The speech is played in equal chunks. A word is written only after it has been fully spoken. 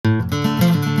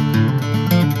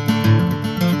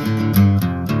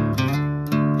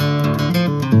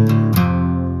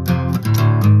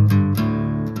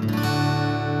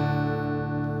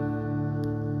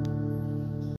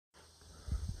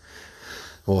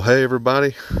Well, hey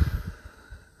everybody,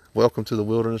 welcome to the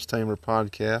Wilderness Tamer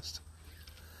podcast.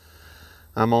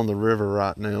 I'm on the river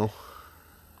right now,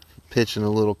 pitching a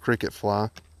little cricket fly,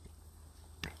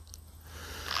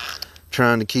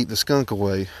 trying to keep the skunk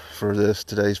away for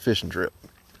today's fishing trip.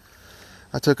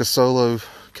 I took a solo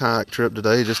kayak trip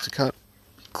today just to kind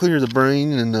of clear the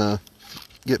brain and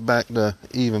get back to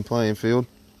even playing field.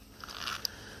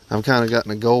 I've kind of gotten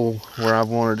a goal where I've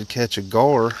wanted to catch a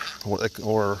gar,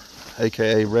 or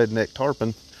aka redneck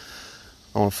tarpon,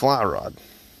 on a fly rod,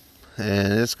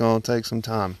 and it's going to take some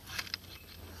time.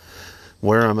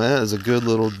 Where I'm at is a good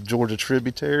little Georgia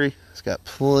tributary. It's got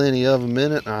plenty of them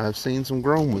in it, and I've seen some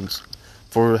grown ones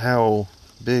for how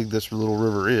big this little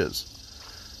river is.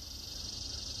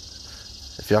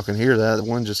 If y'all can hear that, the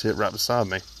one just hit right beside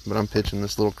me, but I'm pitching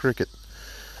this little cricket.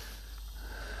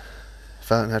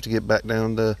 If I don't have to get back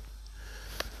down to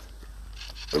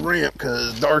the ramp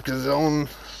because dark as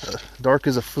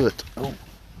a foot. Oh,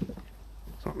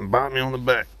 something bite me on the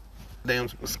back. Damn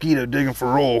mosquito digging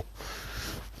for oil.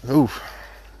 Oof.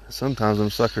 Sometimes them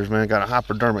suckers, man, got a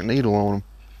hypodermic needle on them.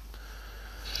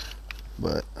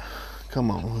 But come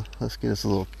on, let's get us a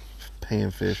little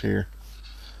panfish here.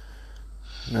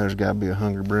 Now there's got to be a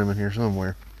hungry brim in here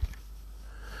somewhere.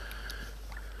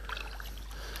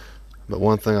 But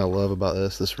one thing I love about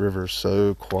this river is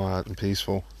so quiet and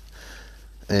peaceful.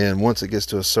 And once it gets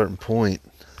to a certain point,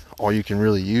 all you can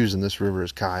really use in this river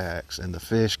is kayaks. And the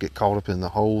fish get caught up in the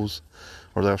holes,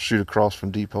 or they'll shoot across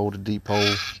from deep hole to deep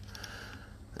hole.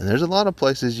 And there's a lot of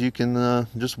places you can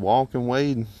just walk and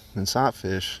wade and sight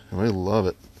fish. And we love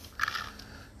it.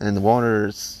 And the water,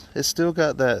 it's still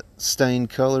got that stained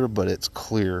color, but it's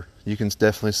clear. You can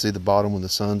definitely see the bottom when the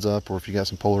sun's up, or if you got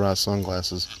some polarized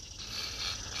sunglasses.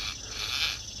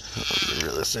 Let me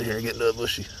really sit here and get into a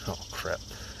bushy. Oh crap.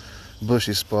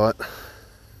 Bushy spot.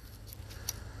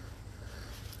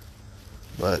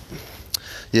 But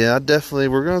yeah,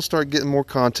 we're going to start getting more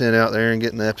content out there and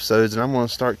getting the episodes, and I'm going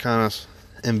to start kind of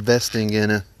investing in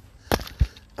it.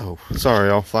 Oh, sorry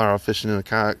y'all, fly rod fishing in a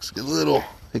kayak.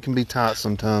 It can be tight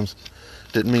sometimes.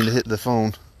 Didn't mean to hit the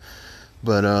phone.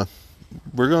 But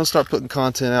we're going to start putting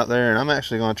content out there, and I'm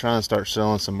actually going to try and start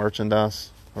selling some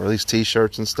merchandise, or at least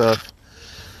t-shirts and stuff,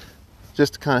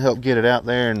 just to kind of help get it out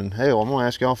there. And hell, I'm going to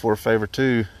ask y'all for a favor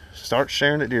too. Start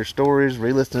sharing it to your stories,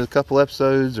 re-listen to a couple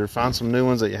episodes, or find some new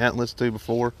ones that you hadn't listened to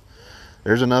before.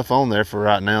 There's enough on there for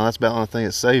right now. That's about the only thing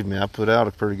that saved me. I put out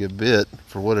a pretty good bit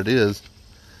for what it is.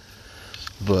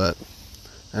 And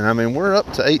I mean, we're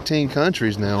up to 18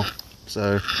 countries now.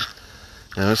 So,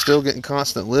 and I'm still getting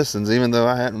constant listens, even though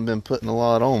I haven't been putting a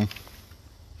lot on.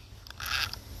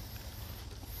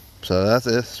 So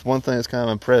that's one thing that's kind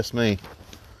of impressed me.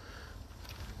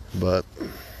 But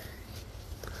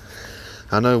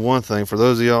I know one thing, for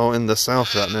those of y'all in the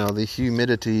south right now, the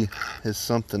humidity is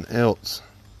something else.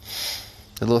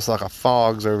 It looks like a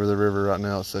fog's over the river right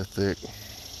now, it's so thick.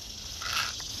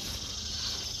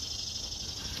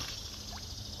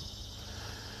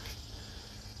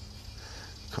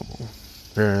 Come on.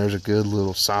 There's a good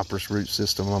little cypress root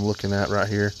system I'm looking at right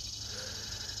here.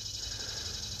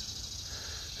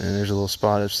 And there's a little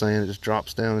spot of sand that just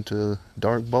drops down into a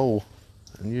dark bowl.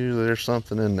 And usually there's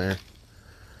something in there.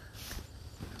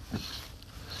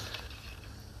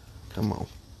 Come on.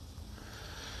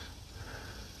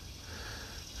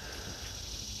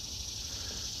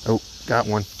 Oh, got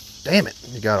one. Damn it,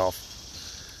 he got off.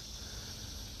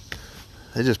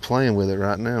 They're just playing with it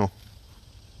right now.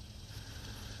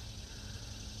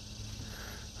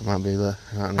 I might need to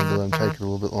let them take it a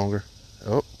little bit longer.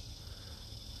 Oh.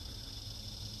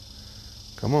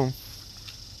 Come on.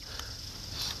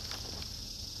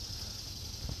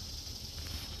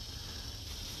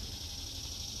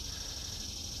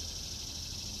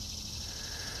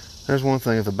 There's one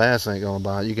thing, if the bass ain't gonna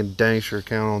bite, you can dang sure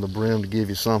count on the brim to give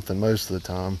you something most of the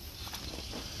time.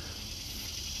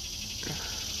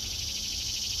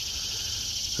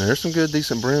 Now, there's some good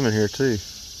decent brim in here too.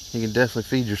 You can definitely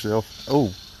feed yourself.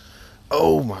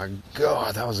 Oh my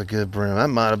God, that was a good brim. That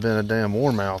might have been a damn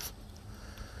warmouth.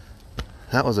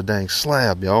 That was a dang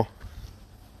slab, y'all.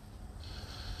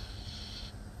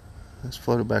 Let's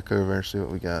float it back over and see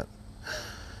what we got.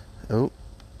 Oh.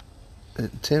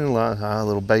 10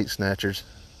 little bait snatchers.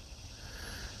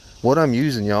 What I'm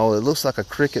using, y'all, it looks like a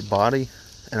cricket body,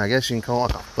 and I guess you can call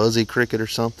it like a fuzzy cricket or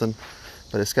something,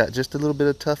 but it's got just a little bit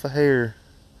of tuft of hair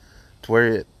to where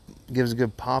it gives a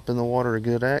good pop in the water, a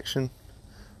good action,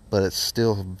 but it's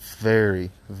still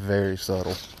very, very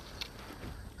subtle.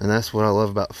 And that's what I love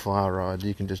about the fly rod.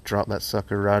 You can just drop that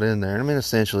sucker right in there. I mean,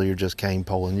 essentially you're just cane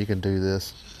poling. You can do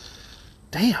this.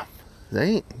 Damn,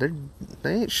 they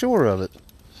ain't sure of it.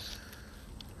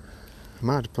 I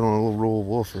might have to put on a little royal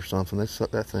wolf or something. They suck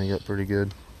that thing up pretty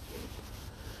good.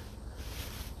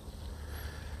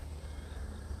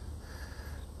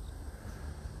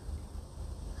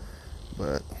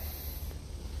 But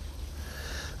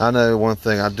I know one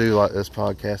thing I do like this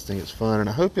podcasting. It's fun, and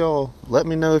I hope y'all let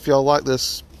me know if y'all like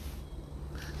this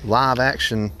live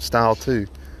action style too.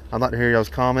 I'd like to hear y'all's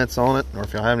comments on it, or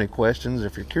if y'all have any questions,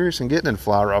 if you're curious in getting into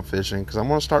fly rod fishing, because I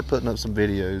want to start putting up some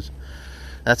videos.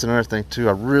 That's another thing too.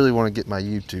 I really want to get my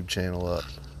YouTube channel up.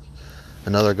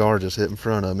 Another gar just hit in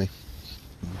front of me.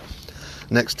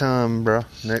 Next time, bro.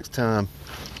 Next time.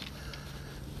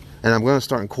 And I'm going to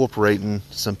start incorporating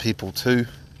some people too.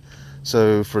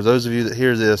 So for those of you that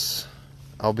hear this,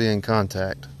 I'll be in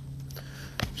contact.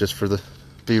 Just for the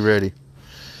be ready.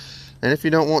 And if you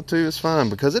don't want to, it's fine,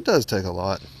 because it does take a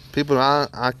lot. People,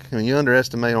 when you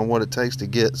underestimate on what it takes to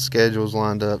get schedules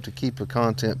lined up, to keep a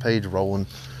content page rolling,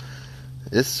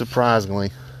 it's surprisingly,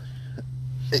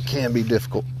 it can be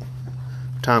difficult.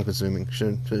 Time consuming.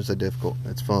 Shouldn't say difficult.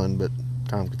 It's fun, but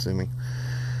time consuming.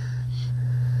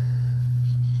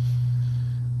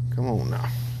 Come on now.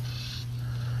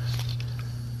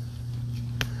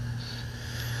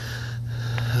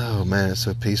 Oh man, it's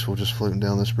so peaceful just floating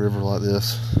down this river like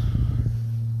this.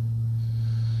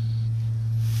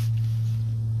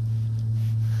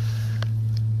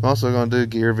 I'm also going to do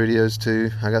gear videos too.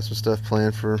 I got some stuff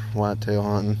planned for whitetail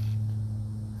hunting.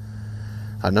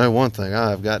 I know one thing,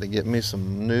 I've got to get me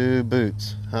some new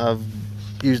boots. I've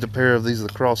used a pair of these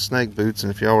lacrosse snake boots,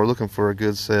 and if y'all are looking for a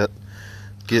good set,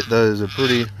 get those.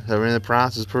 The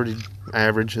price is pretty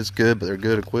average. It's good, but they're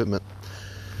good equipment.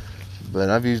 But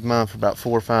I've used mine for about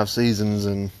 4 or 5 seasons,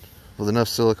 and with enough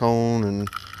silicone and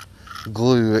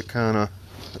glue, it kind of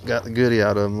got the goodie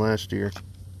out of them last year.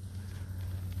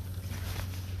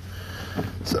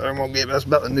 So that's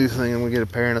about the new thing. I'm going to get a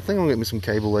pair, and I think I'm going to get me some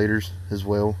cable laders as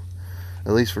well.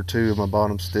 At least for 2 of my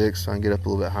bottom sticks, so I can get up a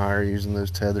little bit higher using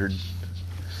those tethered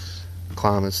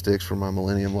climbing sticks for my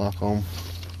Millennium lock on.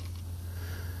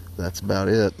 That's about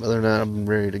it. Other than that, I'm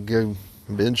ready to go.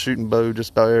 I've been shooting bow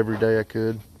just about every day I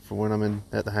could for when I'm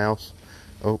at the house.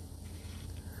 Oh.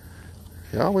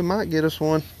 Y'all, we might get us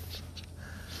one.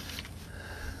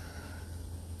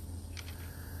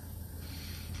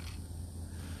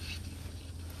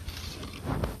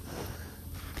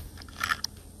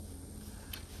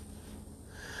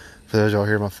 As y'all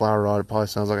hear my fly rod, it probably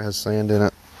sounds like it has sand in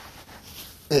it.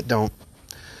 It don't.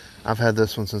 I've had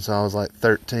this one since I was like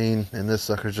 13, and this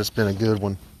sucker's just been a good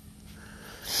one.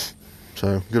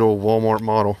 So, good old Walmart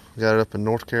model. Got it up in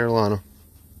North Carolina.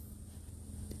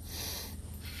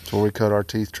 That's where we cut our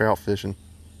teeth trout fishing.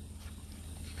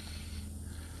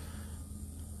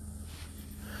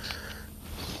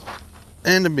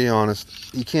 And to be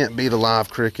honest, you can't beat a live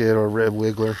cricket or a red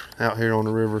wiggler out here on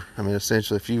the river. I mean,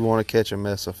 essentially, if you want to catch a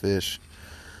mess of fish,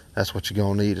 that's what you're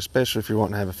going to need, especially if you're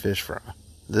wanting to have a fish fry.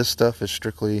 This stuff is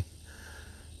strictly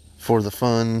for the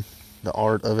fun, the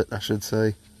art of it, I should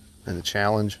say, and the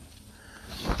challenge.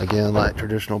 Again, like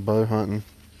traditional bow hunting,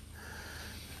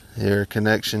 your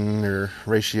connection or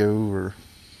ratio or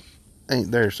ain't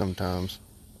there sometimes.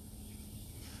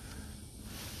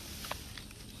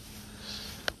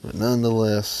 But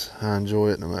nonetheless, I enjoy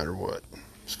it no matter what.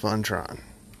 It's fun trying.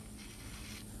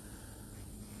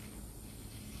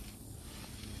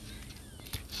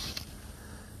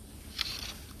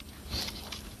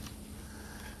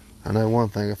 I know one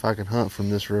thing, if I could hunt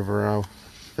from this river,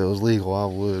 if it was legal, I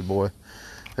would, boy.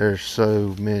 There's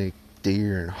so many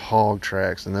deer and hog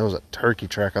tracks, and there was a turkey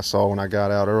track I saw when I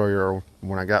got out earlier,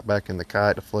 when I got back in the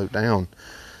kayak to float down.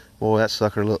 Boy, that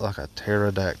sucker looked like a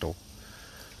pterodactyl.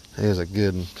 It was a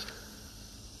good one.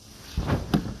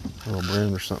 A little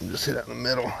brim or something just hit out in the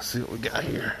middle. Let's see what we got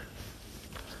here.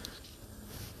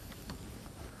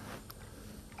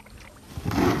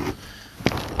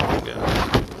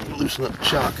 Loosen up the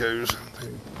chacos.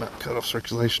 About cut off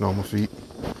circulation on my feet.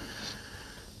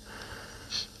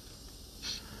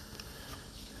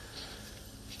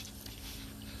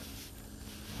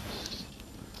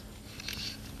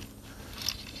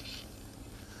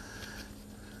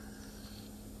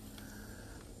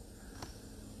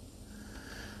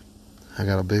 I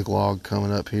got a big log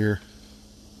coming up here.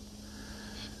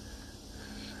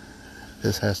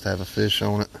 This has to have a fish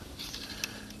on it.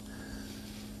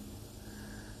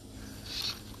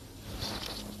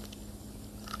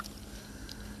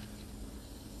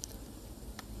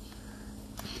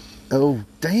 Oh,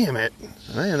 damn it.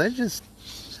 Man,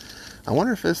 I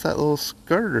wonder if it's that little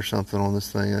skirt or something on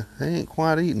this thing. They ain't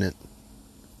quite eating it.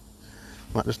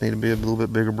 Might just need to be a little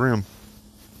bit bigger brim.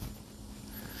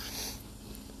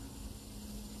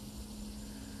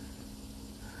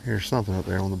 Here's something up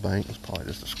there on the bank. It's probably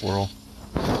just a squirrel.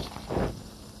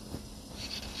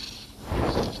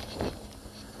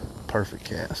 Perfect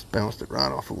cast. Bounced it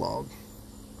right off a log.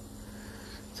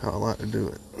 That's how I like to do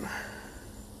it.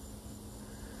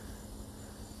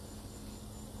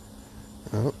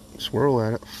 Oh, swirl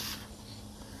at it.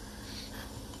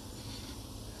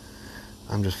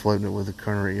 I'm just floating it with the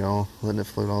current, y'all. Letting it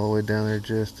float all the way down there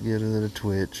just to get it a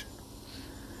twitch.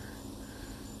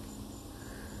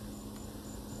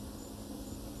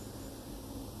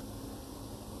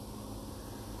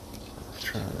 Let's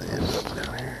try to end up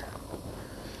down here.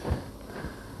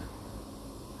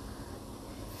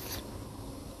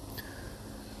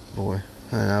 Boy,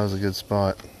 that was a good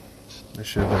spot. There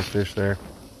should have been a fish there.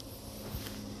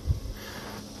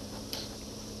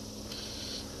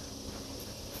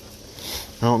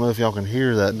 I don't know if y'all can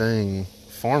hear that dang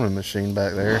farming machine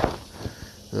back there.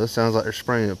 That sounds like they're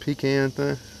spraying a pecan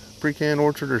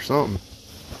orchard or something.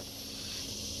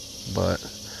 But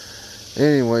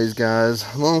anyways,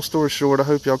 guys, long story short, I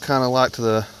hope y'all kind of liked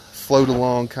the float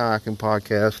along kayaking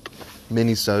podcast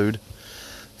minisode.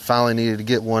 Finally needed to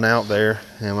get one out there,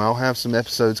 and I'll have some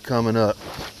episodes coming up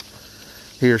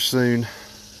here soon.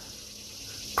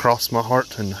 Cross my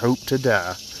heart and hope to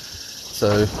die.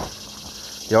 So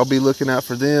y'all be looking out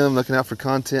for them, looking out for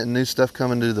content and new stuff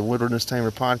coming to the Wilderness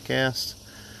Tamer podcast.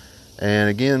 And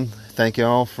again, thank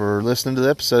y'all for listening to the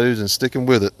episodes and sticking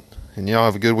with it. And y'all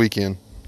have a good weekend.